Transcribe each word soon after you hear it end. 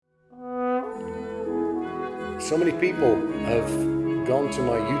So many people have gone to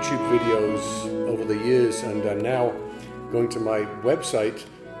my YouTube videos over the years and are now going to my website,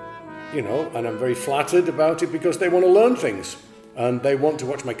 and I'm very flattered about it because they want to learn things and they want to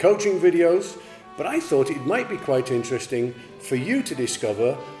watch my coaching videos. But I thought it might be quite interesting for you to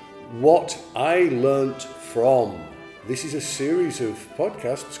discover what I learnt from. This is a series of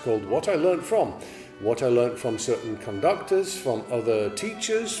podcasts called What I Learnt From. What I learnt from certain conductors, from other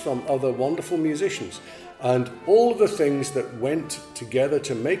teachers, from other wonderful musicians, and all of the things that went together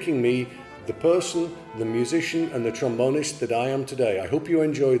to making me the person, the musician, and the trombonist that I am today. I hope you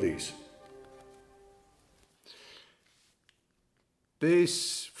enjoy these.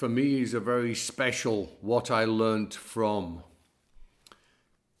 This, for me, is a very special What I Learnt From.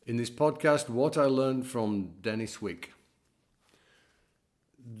 In this podcast, What I Learned from Denis Wick.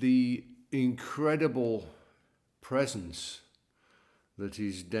 The incredible presence that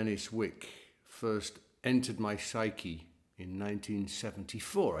is Denis Wick first entered my psyche in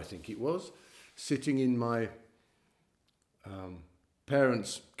 1974, I think it was, sitting in my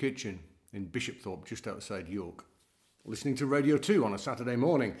parents' kitchen in Bishopthorpe, just outside York, listening to Radio 2 on a Saturday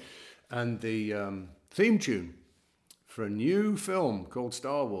morning, and the theme tune for a new film called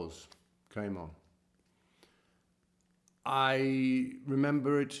Star Wars came on. I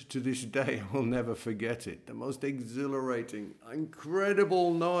remember it to this day. I will never forget it. The most exhilarating,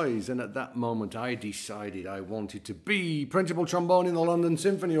 incredible noise. And at that moment, I decided I wanted to be principal trombone in the London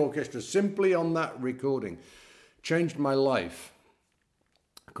Symphony Orchestra simply on that recording. Changed my life.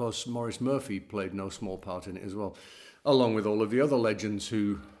 Of course, Maurice Murphy played no small part in it as well, along with all of the other legends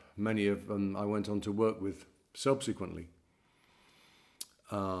who, many of them, I went on to work with subsequently.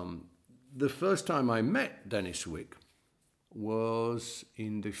 The first time I met Denis Wick was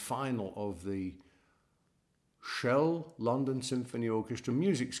in the final of the Shell London Symphony Orchestra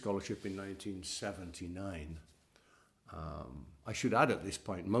Music Scholarship in 1979. I should add at this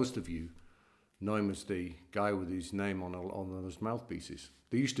point, most of you know him as the guy with his name on those mouthpieces.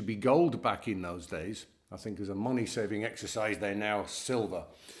 They used to be gold back in those days. I think as a money-saving exercise, they're now silver.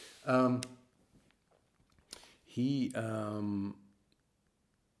 He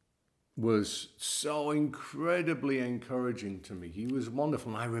was so incredibly encouraging to me. He was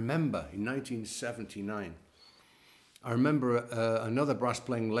wonderful. And I remember in 1979, I remember another brass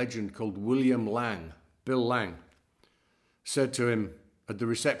playing legend called Bill Lang, said to him at the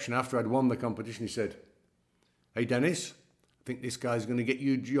reception after I'd won the competition, he said, "Hey Denis, I think this guy's going to get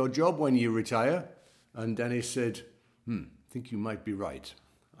you your job when you retire." And Denis said, "I think you might be right."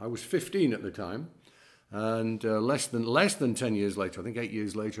 I was 15 at the time. And less than 10 years later, I think 8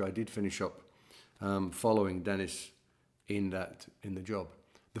 years later, I did finish up following Denis in the job.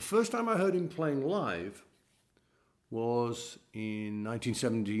 The first time I heard him playing live was in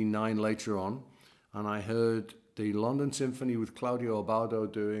 1979 later on, and I heard the London Symphony with Claudio Abbado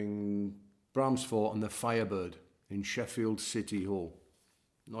doing Brahms 4 and the Firebird in Sheffield City Hall.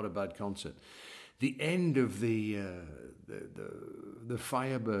 Not a bad concert. The end of the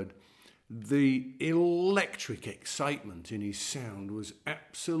Firebird, the electric excitement in his sound was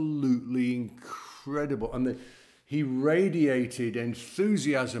absolutely incredible. And he radiated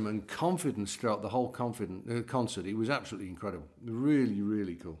enthusiasm and confidence throughout the whole concert. It was absolutely incredible. Really,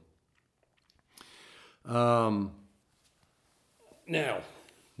 really cool. Now,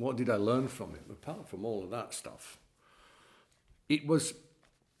 what did I learn from him? Apart from all of that stuff, it was,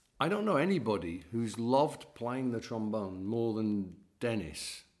 I don't know anybody who's loved playing the trombone more than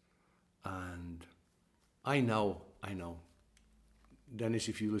Denis. And I know, Denis,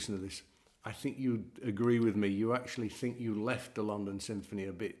 if you listen to this, I think you'd agree with me. You actually think you left the London Symphony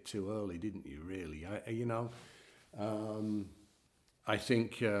a bit too early, didn't you, really? I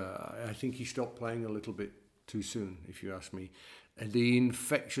think he stopped playing a little bit too soon, if you ask me. The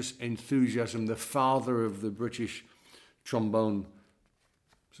infectious enthusiasm, the father of the British trombone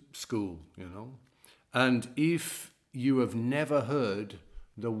school, And if you have never heard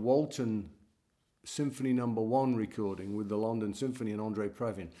the Walton Symphony No. 1 recording with the London Symphony and Andre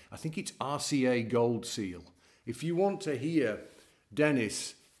Previn, I think it's RCA Gold Seal. If you want to hear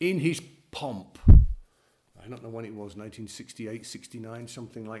Denis in his pomp, I don't know when it was, 1968, 69,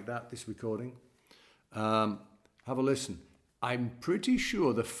 something like that, this recording, have a listen. I'm pretty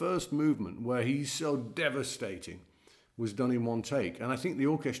sure the first movement where he's so devastating was done in one take. And I think the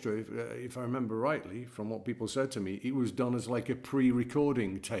orchestra, if I remember rightly, from what people said to me, it was done as like a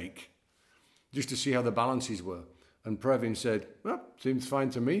pre-recording take, just to see how the balances were. And Previn said, "Well, seems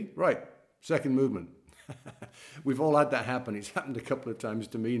fine to me. Right, second movement." We've all had that happen. It's happened a couple of times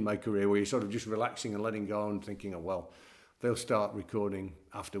to me in my career where you're sort of just relaxing and letting go and thinking, "Oh, well, they'll start recording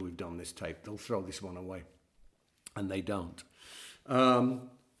after we've done this tape. They'll throw this one away." and they don't.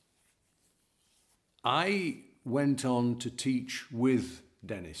 I went on to teach with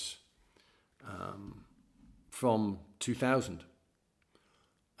Denis from 2000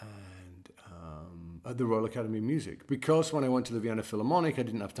 and at the Royal Academy of Music, because when I went to the Vienna Philharmonic, I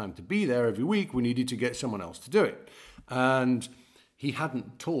didn't have time to be there every week. We needed to get someone else to do it, and he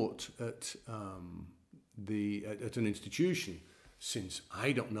hadn't taught at an institution since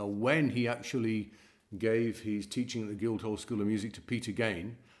I don't know when he actually gave his teaching at the Guildhall School of Music to Peter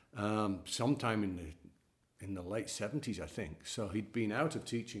Gain, sometime in the late 70s, I think. So he'd been out of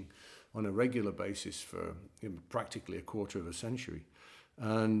teaching on a regular basis for practically a quarter of a century.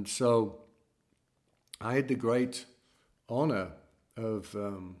 And so I had the great honor of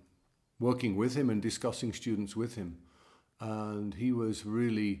working with him and discussing students with him. And he was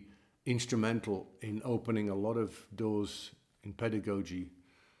really instrumental in opening a lot of doors in pedagogy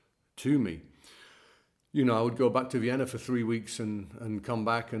to me. You know, I would go back to Vienna for 3 weeks and come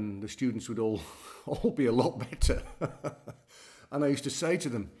back, and the students would all be a lot better. And I used to say to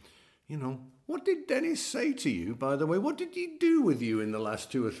them, you know, what did Denis say to you, by the way? What did he do with you in the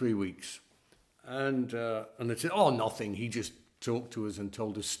last 2 or 3 weeks? And they'd say, oh, nothing. He just talked to us and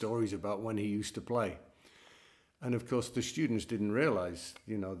told us stories about when he used to play. And of course, the students didn't realize,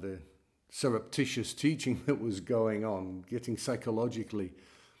 you know, the surreptitious teaching that was going on, getting psychologically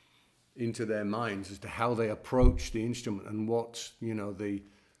into their minds as to how they approach the instrument and what, you know, the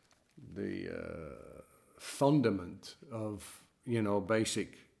fundament of, you know,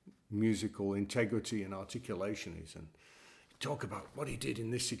 basic musical integrity and articulation is. And talk about what he did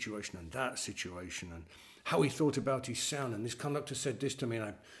in this situation and that situation and how he thought about his sound. And this conductor said this to me,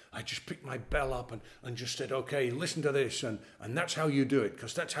 and I just picked my bell up and just said, okay, listen to this, and that's how you do it,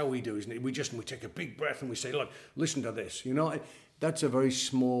 because that's how we do, isn't it? We take a big breath and we say, look, listen to this. You know, that's a very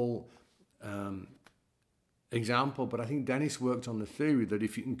small example, but I think Denis worked on the theory that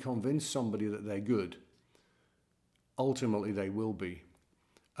if you can convince somebody that they're good, ultimately they will be.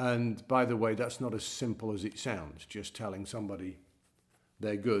 And by the way, that's not as simple as it sounds. Just telling somebody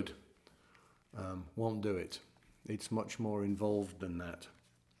they're good won't do it. It's much more involved than that.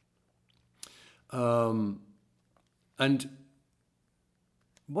 And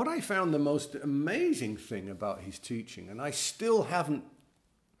what I found the most amazing thing about his teaching, and I still haven't,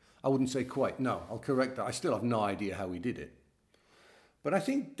 I wouldn't say quite, no, I'll correct that. I still have no idea how he did it. But I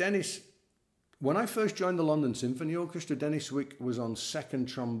think Denis, when I first joined the London Symphony Orchestra, Denis Wick was on second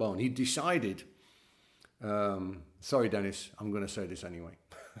trombone. He decided, sorry Denis, I'm going to say this anyway.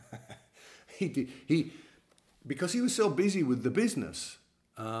 Because he was so busy with the business,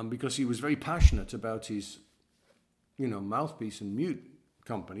 because he was very passionate about his, you know, mouthpiece and mute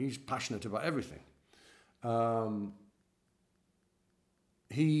company. He's passionate about everything.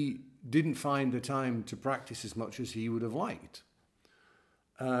 He didn't find the time to practice as much as he would have liked.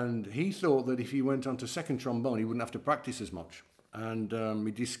 And he thought that if he went on to second trombone, he wouldn't have to practice as much. And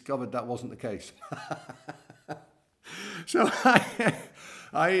he discovered that wasn't the case. So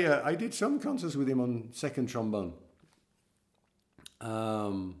I did some concerts with him on second trombone.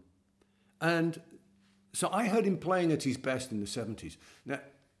 And so I heard him playing at his best in the 70s. Now,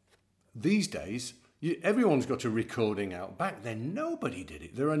 these days, everyone's got a recording out. Back then, nobody did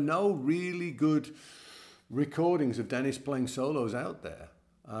it. There are no really good recordings of Denis playing solos out there.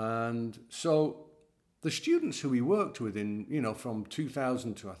 And so the students who he worked with in, you know, from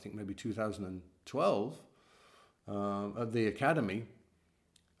 2000 to I think maybe 2012 at the Academy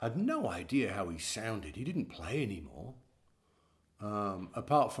had no idea how he sounded. He didn't play anymore,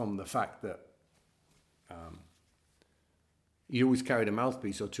 apart from the fact that he always carried a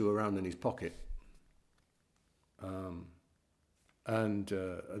mouthpiece or two around in his pocket. And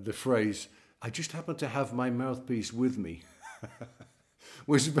the phrase, I just happen to have my mouthpiece with me,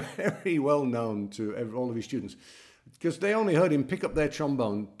 was very well known to all of his students, because they only heard him pick up their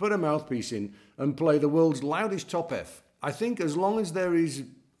trombone, put a mouthpiece in, and play the world's loudest top F. I think as long as there is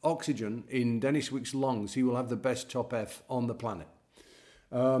oxygen in Denis Wick's lungs, he will have the best top F on the planet.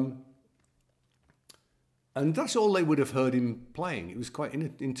 And that's all they would have heard him playing. It was quite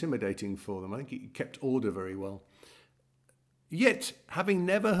intimidating for them. I think he kept order very well. Yet, having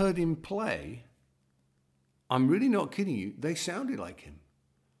never heard him play, I'm really not kidding you, they sounded like him.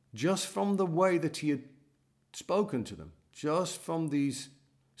 Just from the way that he had spoken to them, just from these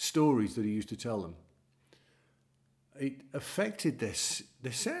stories that he used to tell them. It affected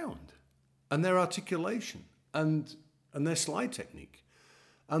their sound and their articulation and their slide technique.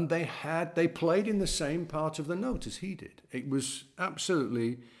 And they played in the same part of the note as he did. It was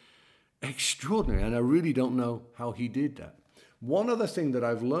absolutely extraordinary, and I really don't know how he did that. One other thing that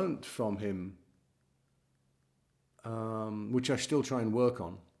I've learned from him which I still try and work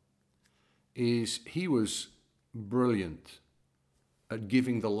on, is he was brilliant at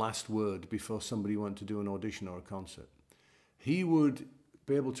giving the last word before somebody went to do an audition or a concert. He would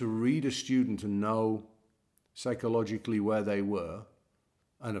be able to read a student and know psychologically where they were,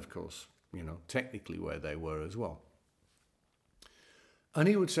 and of course, technically where they were as well. And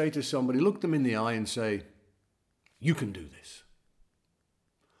he would say to somebody, look them in the eye and say, you can do this.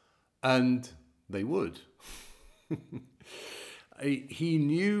 And they would. He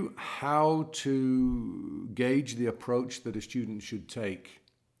knew how to gauge the approach that a student should take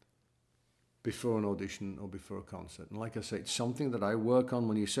before an audition or before a concert. And like I say, it's something that I work on.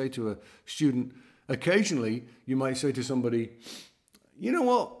 When you say to a student, occasionally you might say to somebody, you know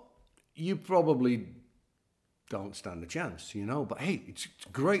what, you probably don't stand a chance, but hey, it's a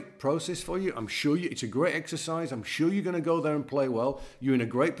great process for you. I'm sure it's a great exercise. I'm sure you're going to go there and play well. You're in a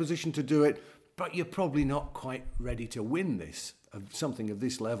great position to do it, but you're probably not quite ready to win this, something of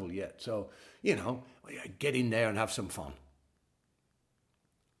this level yet. So, get in there and have some fun.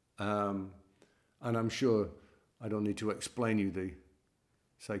 And I'm sure I don't need to explain you the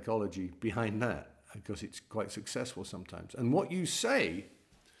psychology behind that, because it's quite successful sometimes. And what you say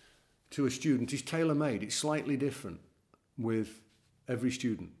to a student is tailor-made. It's slightly different with every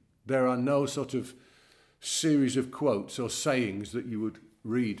student. There are no sort of series of quotes or sayings that you would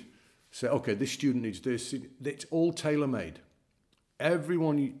read. Say, okay, this student needs this. It's all tailor-made.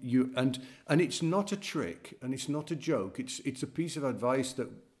 Everyone and it's not a trick and it's not a joke. It's a piece of advice that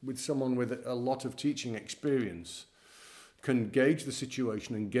with someone with a lot of teaching experience can gauge the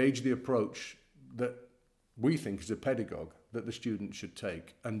situation and gauge the approach that we think as a pedagogue that the student should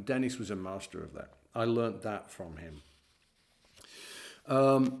take. And Denis was a master of that. I learnt that from him.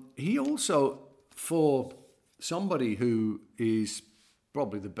 He also, for somebody who is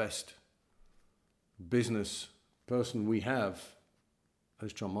probably the best business person we have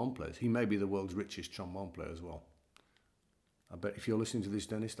as trombone players, he may be the world's richest trombone player as well. I bet if you're listening to this,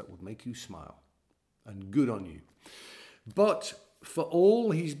 Denis, that would make you smile. And good on you. But for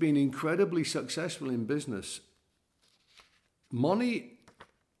all he's been incredibly successful in business, money,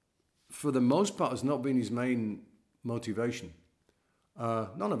 for the most part, has not been his main motivation.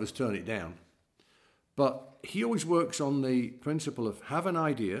 None of us turn it down. But he always works on the principle of have an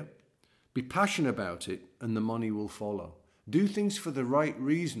idea, be passionate about it, and the money will follow. Do things for the right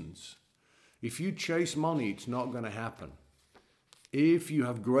reasons. If you chase money, it's not going to happen. If you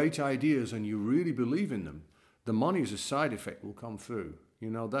have great ideas and you really believe in them, the money as a side effect will come through.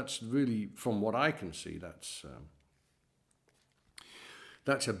 That's really, from what I can see, that's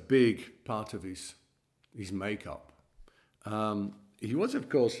a big part of his makeup. He was, of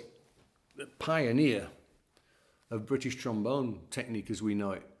course, the pioneer of British trombone technique as we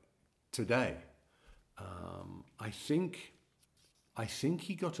know it today. I think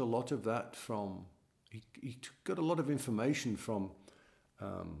he got a lot of that from. He got a lot of information from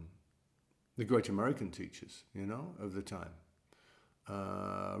the great American teachers, of the time.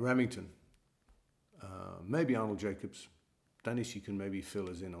 Remington, maybe Arnold Jacobs. Denis, you can maybe fill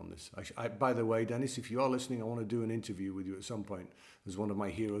us in on this. By the way, Denis, if you are listening, I want to do an interview with you at some point as one of my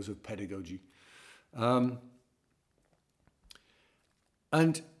heroes of pedagogy. And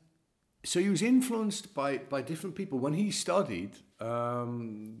so he was influenced by different people. When he studied,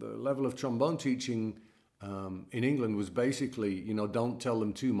 the level of trombone teaching in England was basically, don't tell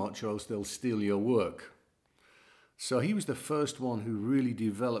them too much or else they'll steal your work. So he was the first one who really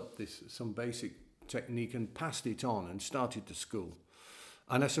developed some basic technique and passed it on and started to school.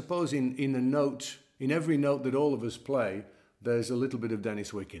 And I suppose in every note that all of us play, there's a little bit of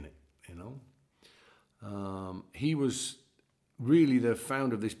Denis Wick in it, He was really the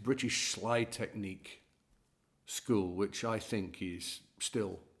founder of this British slide technique school, which I think is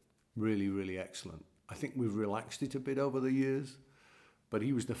still really, really excellent. I think we've relaxed it a bit over the years, but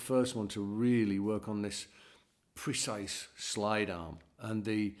he was the first one to really work on this precise slide arm and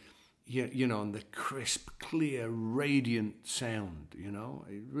the crisp, clear, radiant sound,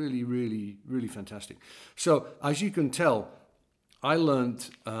 really, really, really fantastic. So as you can tell, I learned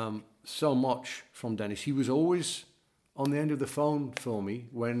so much from Denis. He was always on the end of the phone for me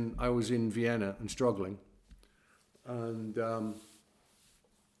when I was in Vienna and struggling. And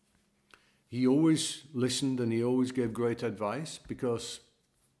he always listened and he always gave great advice, because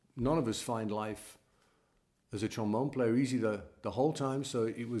none of us find life as a trombone player easy the whole time. So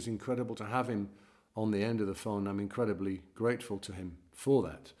it was incredible to have him on the end of the phone. I'm incredibly grateful to him for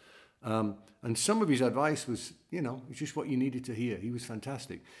that. And some of his advice was, it's just what you needed to hear. He was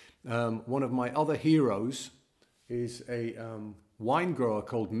fantastic. One of my other heroes is a wine grower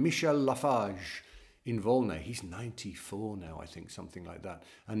called Michel Lafarge. in Volney. He's 94 now, I think, something like that.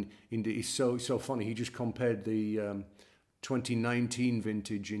 And it's so funny. He just compared the 2019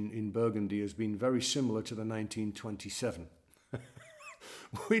 vintage in Burgundy as being very similar to the 1927,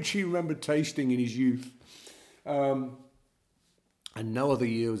 which he remembered tasting in his youth. And no other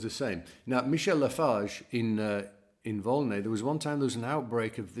year was the same. Now, Michel Lafarge in Volney, there was one time there was an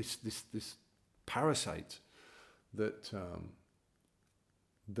outbreak of this parasite that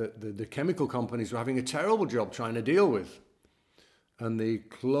the chemical companies were having a terrible job trying to deal with. And the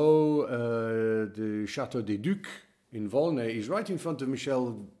Clos de Château des Ducs in Volney is right in front of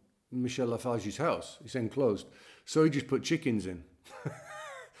Michel Lafarge's house. It's enclosed. So he just put chickens in.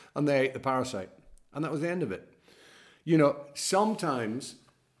 And they ate the parasite. And that was the end of it. You know, sometimes,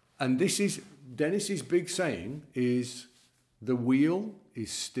 and this is Denis's big saying, is the wheel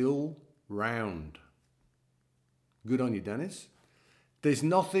is still round. Good on you, Denis. There's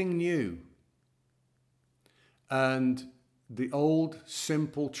nothing new. And the old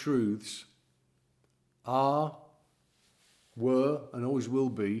simple truths were, and always will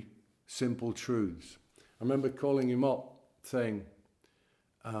be, simple truths. I remember calling him up saying,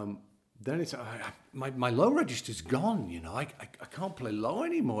 Denis, my low register's gone, you know. I can't play low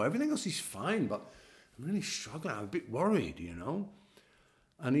anymore. Everything else is fine, but I'm really struggling. I'm a bit worried, you know.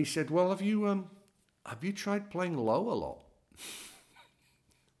 And he said, well, have you tried playing low a lot?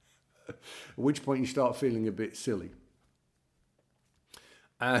 At which point you start feeling a bit silly.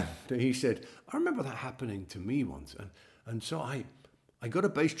 And he said, I remember that happening to me once. And so I got a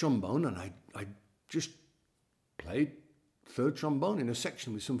bass trombone and I just played third trombone in a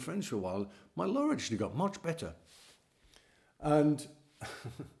section with some friends for a while. My low register got much better. And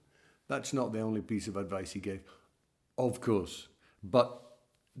that's not the only piece of advice he gave, of course. But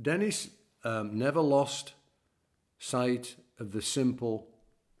Denis never lost sight of the simple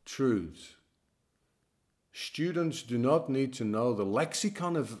truths. Students do not need to know the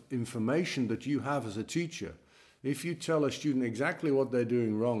lexicon of information that you have as a teacher. If you tell a student exactly what they're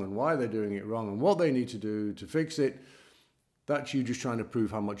doing wrong and why they're doing it wrong and what they need to do to fix it, that's you just trying to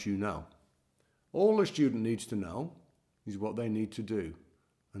prove how much you know. All a student needs to know is what they need to do.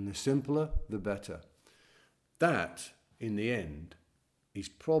 And the simpler, the better. That, in the end, is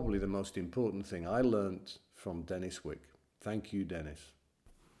probably the most important thing I learnt from Denis Wick. Thank you, Denis.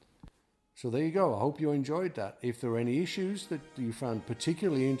 So there you go. I hope you enjoyed that. If there are any issues that you found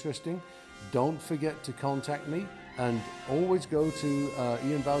particularly interesting, don't forget to contact me, and always go to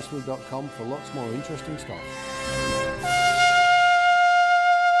ianbousfield.com for lots more interesting stuff.